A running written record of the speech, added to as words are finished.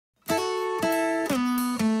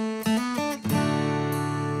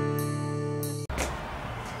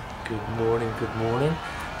morning, good morning.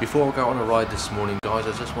 Before I go on a ride this morning, guys,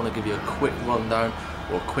 I just want to give you a quick rundown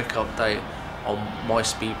or a quick update on my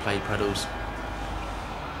Speedplay pedals.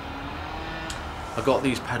 I got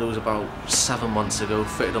these pedals about 7 months ago,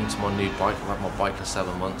 fitted them to my new bike. I've had my bike for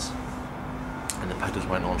 7 months and the pedals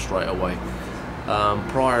went on straight away.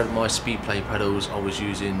 Prior to my Speedplay pedals, I was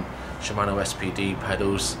using Shimano SPD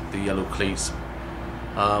pedals, the yellow cleats,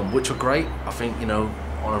 which were great. I think, you know,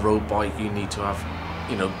 on a road bike you need to have,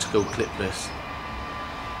 you know, to go clipless.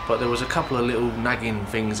 But there was a couple of little nagging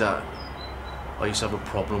things that I used to have a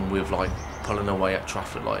problem with, like pulling away at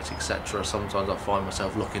traffic lights, etc. Sometimes I find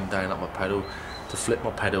myself looking down at my pedal to flip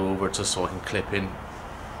my pedal over just so I can clip in,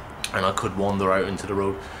 and I could wander out into the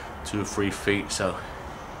road 2 or 3 feet. So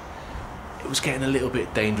it was getting a little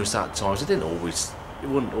bit dangerous at times. It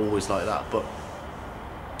wasn't always like that, but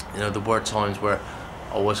you know, there were times where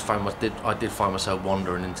I did find myself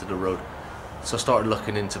wandering into the road. So I started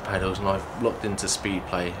looking into pedals, and I've looked into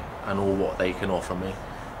Speedplay and all what they can offer me.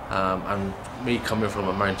 And me coming from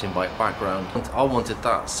a mountain bike background, I wanted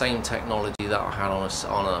that same technology that I had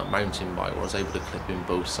on a mountain bike, where I was able to clip in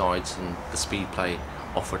both sides, and the Speedplay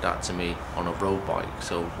offered that to me on a road bike.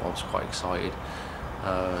 So I was quite excited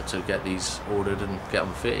to get these ordered and get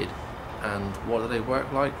them fitted. And what do they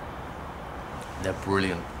work like? They're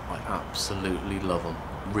brilliant. I absolutely love them,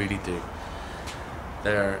 really do.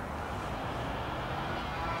 They're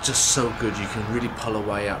just so good. You can really pull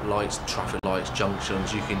away at lights, traffic lights,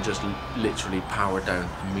 junctions. You can just literally power down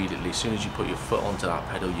immediately. As soon as you put your foot onto that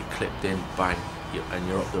pedal, you're clipped in, bang, and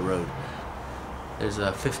you're up the road. There's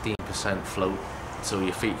a 15% float, so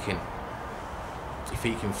your feet can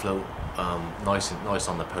float nice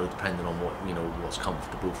on the pedal, depending on what's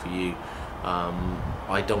comfortable for you.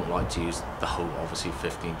 I don't like to use the whole, obviously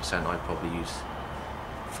 15%. I probably use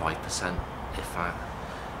 5%, if that.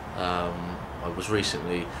 I was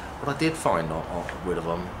recently, what I did find with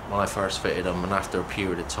them when I first fitted them, and after a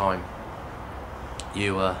period of time,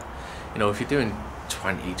 you know, if you're doing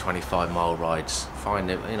 20-25 mile rides, I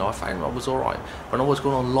found I was alright. When I was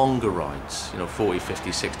going on longer rides, you know, 40,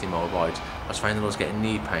 50, 60 mile rides, I was finding I was getting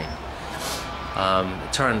knee pain.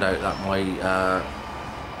 It turned out that my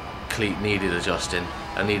cleat needed adjusting.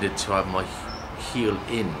 I needed to have my heel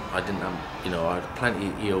in. I didn't have, you know, I had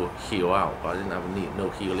plenty of heel out, but I didn't have no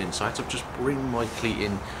heel in, so I had to just bring my cleat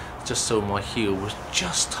in just so my heel was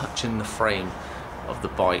just touching the frame of the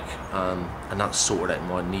bike, and that sorted out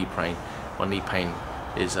my knee pain. My knee pain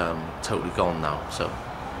is totally gone now. So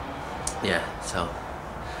yeah, so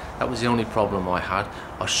that was the only problem I had.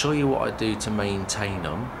 I'll show you what I do to maintain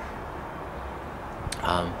them,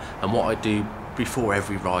 and what I do before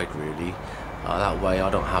every ride, really. That way I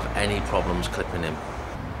don't have any problems clipping him.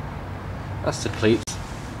 That's the cleats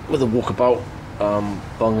with a walkabout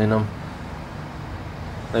bung in them.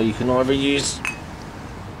 Now you can either use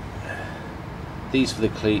these for the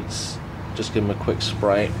cleats, just give them a quick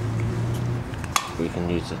spray, or you can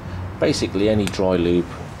use basically any dry lube,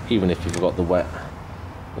 even if you've got the wet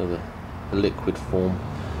or the liquid form,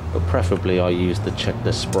 but preferably I use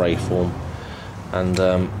the spray form. And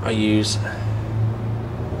I use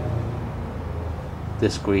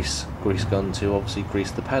this grease gun to obviously grease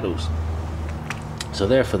the pedals. So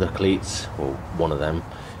they're for the cleats, or one of them,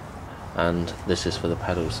 and this is for the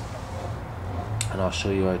pedals, and I'll show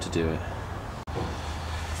you how to do it.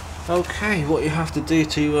 Okay, what you have to do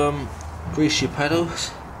to grease your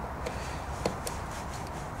pedals: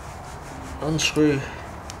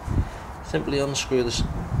 simply unscrew the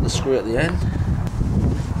screw at the end,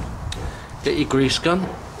 get your grease gun,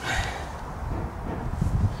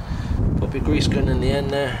 pop your grease gun in the end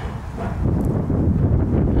there,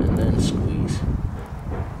 and then squeeze.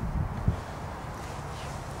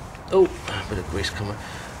 Oh, a bit of grease coming.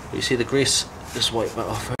 But you see the grease, just wipe that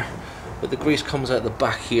off here. But the grease comes out the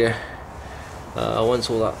back here. Once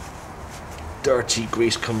all that dirty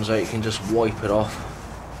grease comes out, you can just wipe it off.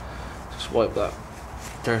 Just wipe that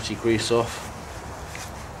dirty grease off,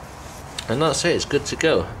 and that's it. It's good to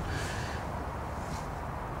go.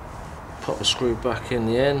 Pop the screw back in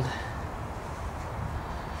the end.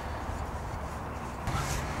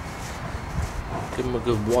 Give them a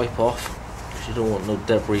good wipe off, because you don't want no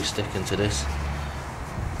debris sticking to this.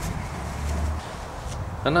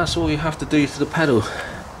 And that's all you have to do to the pedal.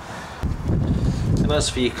 And as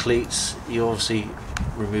for your cleats, you obviously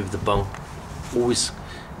remove the bung. Always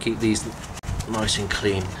keep these nice and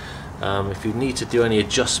clean. If you need to do any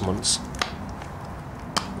adjustments,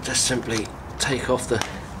 just simply take off the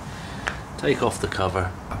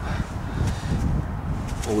cover.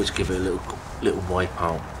 Always give it a little wipe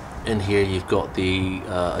out. In here you've got the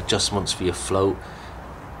adjustments for your float,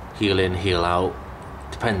 heel in, heel out,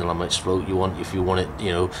 depending on how much float you want. If you want it,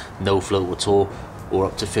 you know, no float at all, or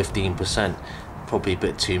up to 15%, probably a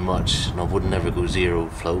bit too much, and I would never go zero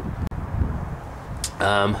float.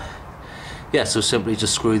 Yeah, so simply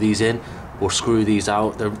just screw these in or screw these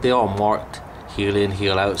out. They are marked heel in,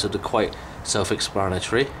 heel out, so they're quite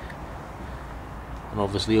self-explanatory. And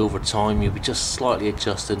obviously over time you'll be just slightly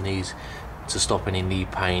adjusting these to stop any knee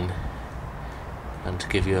pain and to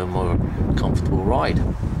give you a more comfortable ride.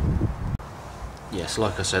 Yes,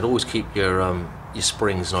 like I said, always keep your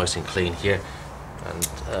springs nice and clean here.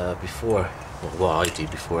 And before, well, what I do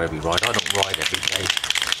before every ride, I don't ride every day.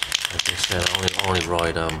 As I said, I only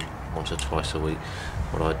ride once or twice a week.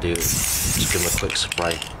 What I do is just give them a quick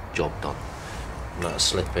spray, job done. And that'll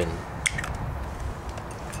slip in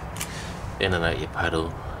and out your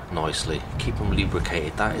pedal nicely. Keep them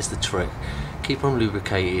lubricated, that is the trick. Keep them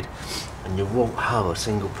lubricated and you won't have a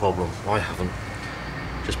single problem. I haven't,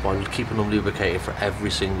 just by keeping them lubricated for every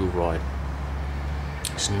single ride.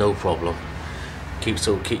 It's no problem. Keep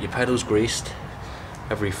your pedals greased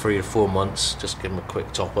every 3 to 4 months. Just give them a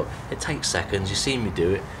quick top up. It takes seconds, you see me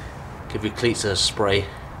do it. Give your cleats a spray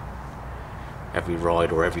every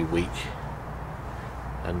ride or every week,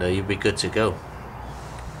 and you'll be good to go.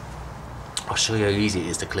 I'll show you how easy it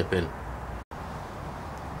is to clip in.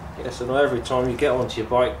 Yeah, so now every time you get onto your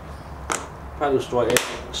bike, pedal straight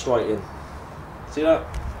in. See that?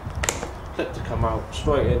 Clip to come out,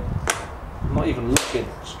 straight in. I'm not even looking,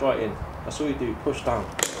 straight in. That's all you do, push down,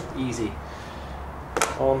 easy.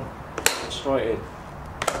 On, straight in,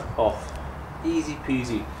 off. Easy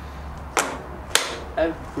peasy.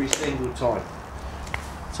 Every single time.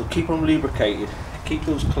 So keep them lubricated, keep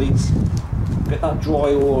those cleats, get that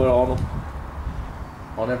dry oil on them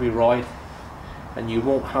on every ride, and you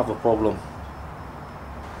won't have a problem.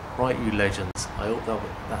 Right, you legends, I hope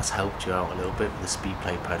that's helped you out a little bit with the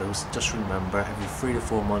Speedplay pedals. Just remember, every 3 to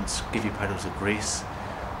 4 months give your pedals a grease,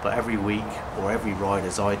 but every week or every ride,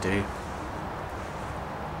 as I do,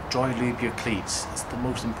 dry lube your cleats. It's the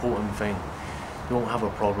most important thing. You won't have a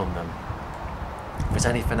problem then. If there's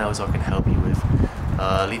anything else I can help you with,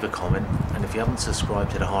 leave a comment, and if you haven't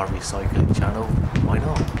subscribed to the Harvey Cycling channel, why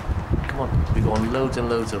not? Come on, we go on loads and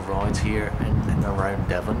loads of rides here in and around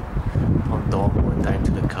Devon, on Dartmoor and down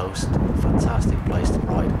to the coast. Fantastic place to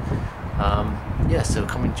ride. Yeah, so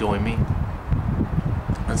come and join me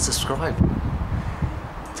and subscribe.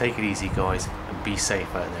 Take it easy guys, and be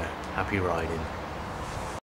safe out there. Happy riding.